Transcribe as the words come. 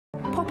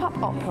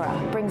Pop-up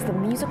opera brings the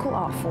musical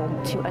art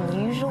form to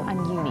unusual and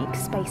unique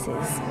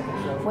spaces.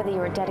 Whether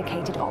you're a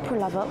dedicated opera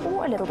lover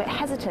or a little bit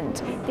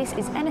hesitant, this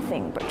is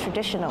anything but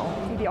traditional.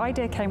 The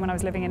idea came when I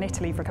was living in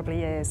Italy for a couple of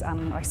years,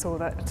 and I saw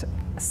that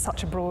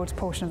such a broad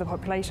portion of the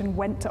population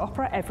went to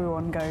opera.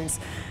 Everyone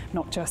goes,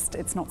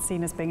 it's not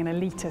seen as being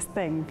an elitist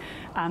thing,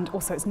 and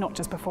also it's not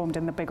just performed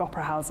in the big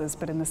opera houses,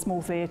 but in the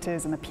small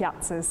theatres and the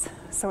piazzas.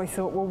 So I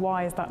thought, well,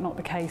 why is that not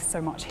the case so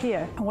much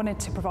here? I wanted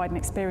to provide an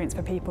experience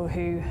for people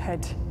who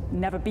had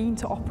never been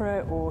to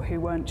opera or who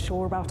weren't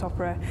sure about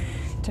opera,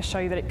 to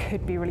show that it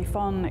could be really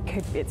fun,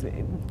 it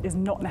is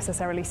not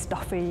necessarily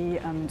stuffy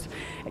and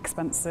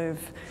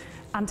expensive,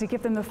 and to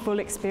give them the full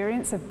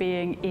experience of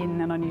being in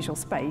an unusual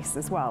space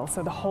as well.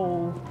 So the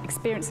whole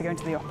experience of going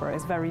to the opera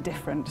is very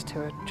different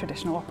to a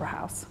traditional opera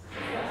house.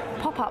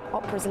 Pop-up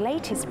opera's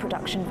latest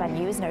production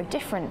venue is no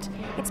different.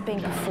 It's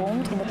being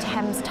performed in the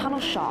Thames tunnel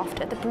shaft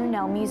at the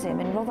Brunel Museum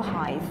in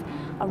Rotherhithe,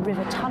 a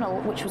river tunnel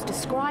which was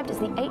described as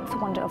the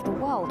 8th wonder of the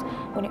world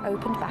when it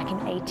opened back in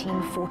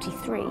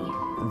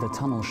 1843. The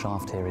tunnel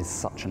shaft here is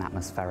such an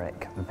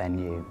atmospheric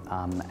venue,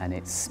 and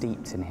it's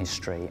steeped in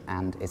history,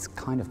 and it's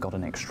kind of got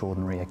an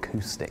extraordinary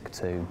acoustic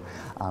too.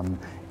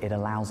 It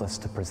allows us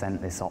to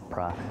present this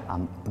opera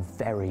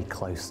very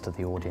close to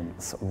the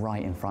audience,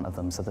 right in front of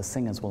them, so the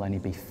singers will only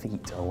be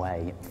feet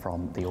away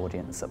from the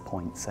audience at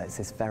points. So it's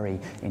this very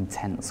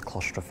intense,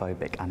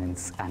 claustrophobic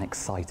and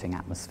exciting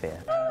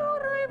atmosphere.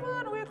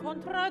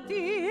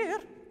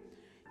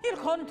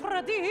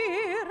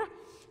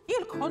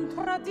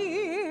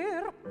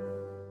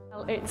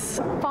 It's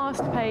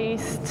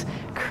fast-paced,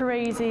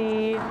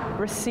 crazy,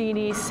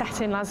 Rossini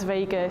set in Las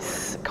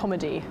Vegas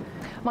comedy.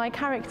 My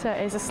character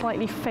is a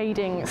slightly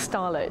fading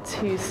starlet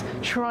who's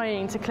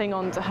trying to cling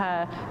on to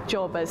her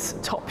job as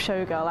top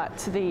showgirl at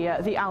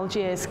the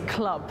Algeri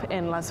club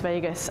in Las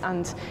Vegas,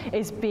 and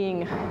is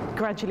being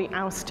gradually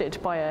ousted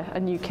by a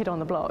new kid on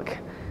the block.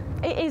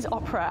 It is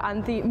opera,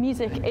 and the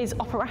music is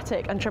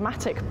operatic and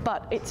dramatic,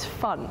 but it's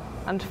fun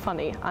and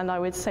funny, and I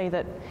would say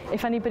that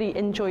if anybody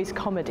enjoys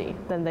comedy,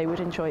 then they would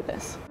enjoy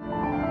this.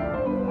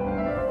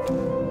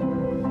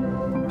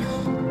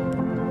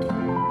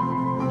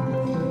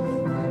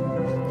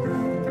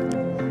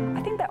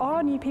 I think there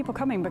are new people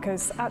coming,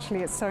 because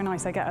actually it's so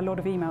nice. I get a lot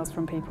of emails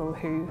from people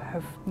who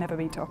have never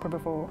been to opera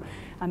before,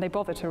 and they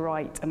bother to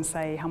write and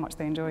say how much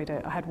they enjoyed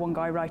it. I had one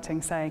guy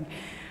writing saying,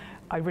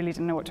 I really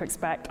didn't know what to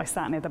expect. I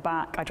sat near the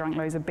back, I drank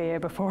loads of beer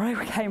before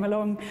I came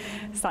along,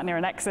 sat near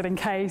an exit in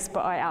case,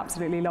 but I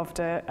absolutely loved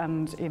it,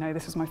 and you know,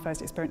 this was my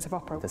first experience of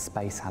opera. The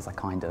space has a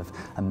kind of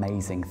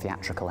amazing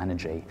theatrical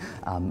energy,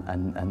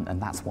 and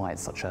that's why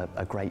it's such a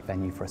great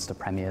venue for us to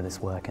premiere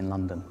this work in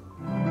London.